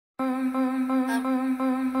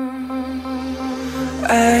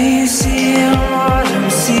I see what I'm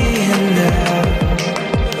seeing now,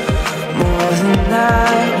 more than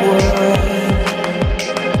I would.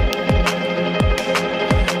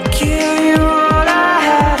 Give you all I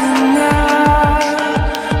had and now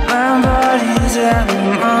my body's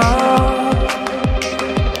animal.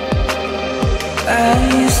 I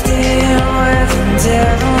stay with the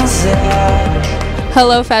devil's eye.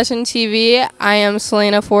 Hello Fashion TV, I am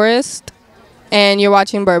Selena Forrest and you're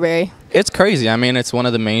watching Burberry. It's crazy. I mean, it's one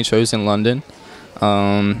of the main shows in London.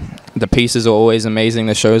 The pieces are always amazing.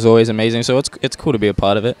 The show is always amazing. So it's cool to be a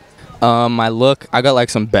part of it. My look, I got like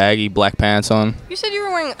some baggy black pants on. You said you were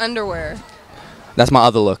wearing underwear. That's my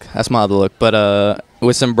other look. But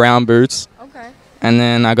with some brown boots. Okay. And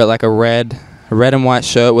then I got like a red and white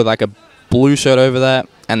shirt with like a blue shirt over that,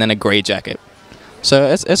 and then a gray jacket. So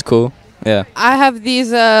it's cool. Yeah. I have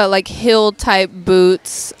these like heel type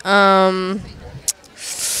boots.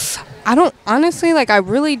 I don't honestly I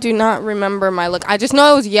really do not remember my look. I just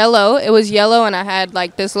know it was yellow. It was yellow and I had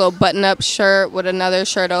like this little button-up shirt with another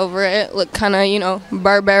shirt over it. Looked kind of, you know,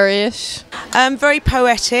 Burberry-ish. Very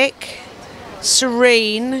poetic,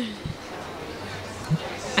 serene,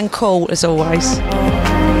 and cool as always.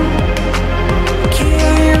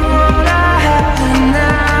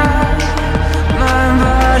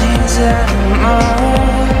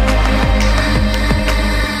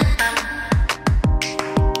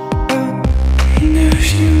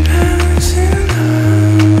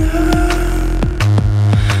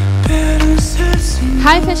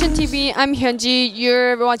 Hi Fashion TV, I'm Hyunji.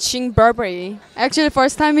 You're watching Burberry. Actually,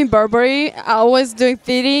 first time in Burberry, I was doing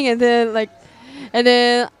fitting, and then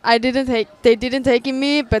they didn't take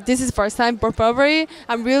me. But this is first time for Burberry.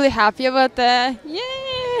 I'm really happy about that. Yeah,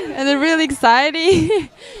 and they're really exciting.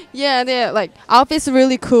 Yeah, they're like outfits are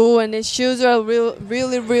really cool, and the shoes are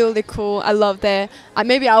really cool. I love that.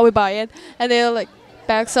 Maybe I will buy it. And they're like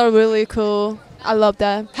bags are really cool. I love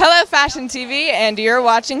that. Hello Fashion TV, and you're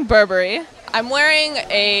watching Burberry. I'm wearing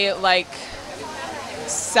a like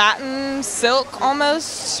satin silk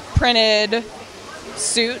almost printed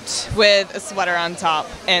suit with a sweater on top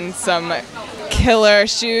and some killer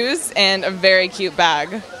shoes and a very cute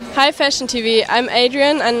bag. Hi Fashion TV, I'm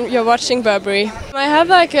Adrian and you're watching Burberry. I have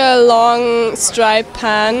like a long striped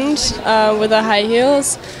pant with a high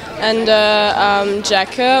heels and a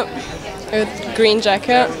jacket. A green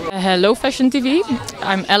jacket. Hello Fashion TV,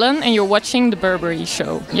 I'm Ellen and you're watching the Burberry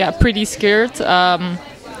show. Yeah, pretty skirt with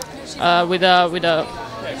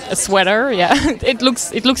a sweater. Yeah, it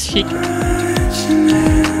looks chic.